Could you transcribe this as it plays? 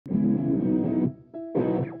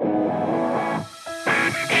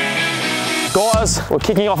guys, we're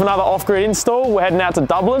kicking off another off-grid install. We're heading out to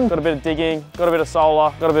Dublin. Got a bit of digging, got a bit of solar,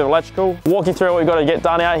 got a bit of electrical. Walk you through what we've got to get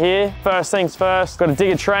done out here. First things first, got to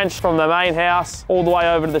dig a trench from the main house all the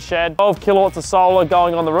way over to the shed. 12 kilowatts of solar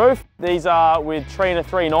going on the roof. These are with Trina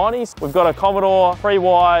 390s. We've got a Commodore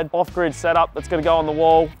pre-wired off-grid setup that's going to go on the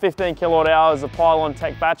wall. 15 kilowatt hours of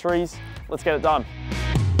Pylontech batteries. Let's get it done.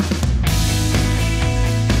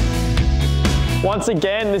 Once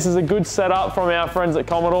again, this is a good setup from our friends at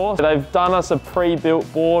Commodore. They've done us a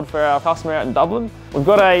pre-built board for our customer out in Dublin. We've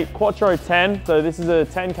got a Quattro 10, so this is a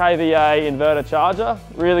 10 kVA inverter charger.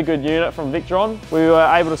 Really good unit from Victron. We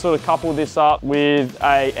were able to sort of couple this up with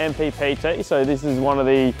a MPPT, so this is one of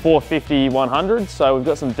the 450-100s. So we've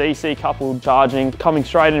got some DC coupled charging coming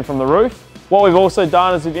straight in from the roof. What we've also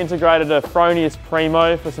done is we've integrated a Fronius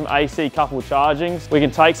Primo for some AC coupled chargings. We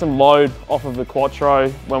can take some load off of the Quattro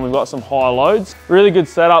when we've got some high loads. Really good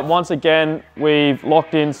setup. Once again, we've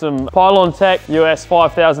locked in some Pylontech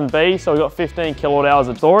US5000B, so we've got 15 kilowatt hours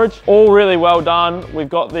of storage. All really well done. We've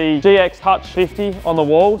got the GX Touch 50 on the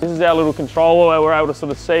wall. This is our little controller where we're able to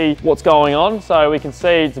sort of see what's going on. So we can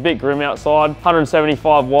see it's a bit grim outside.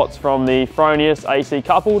 175 watts from the Fronius AC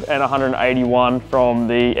coupled and 181 from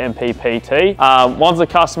the MPPT. Once the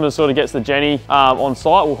customer sort of gets the Jenny on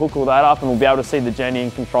site, we'll hook all that up and we'll be able to see the Jenny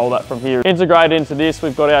and control that from here. Integrated into this,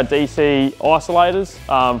 we've got our DC isolators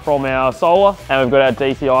from our solar, and we've got our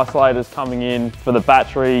DC isolators coming in for the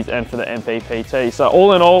batteries and for the MPPT. So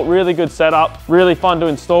all in all, really good setup, really fun to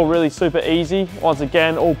install, really super easy. Once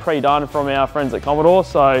again, all pre-done from our friends at Commodore,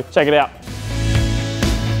 so check it out.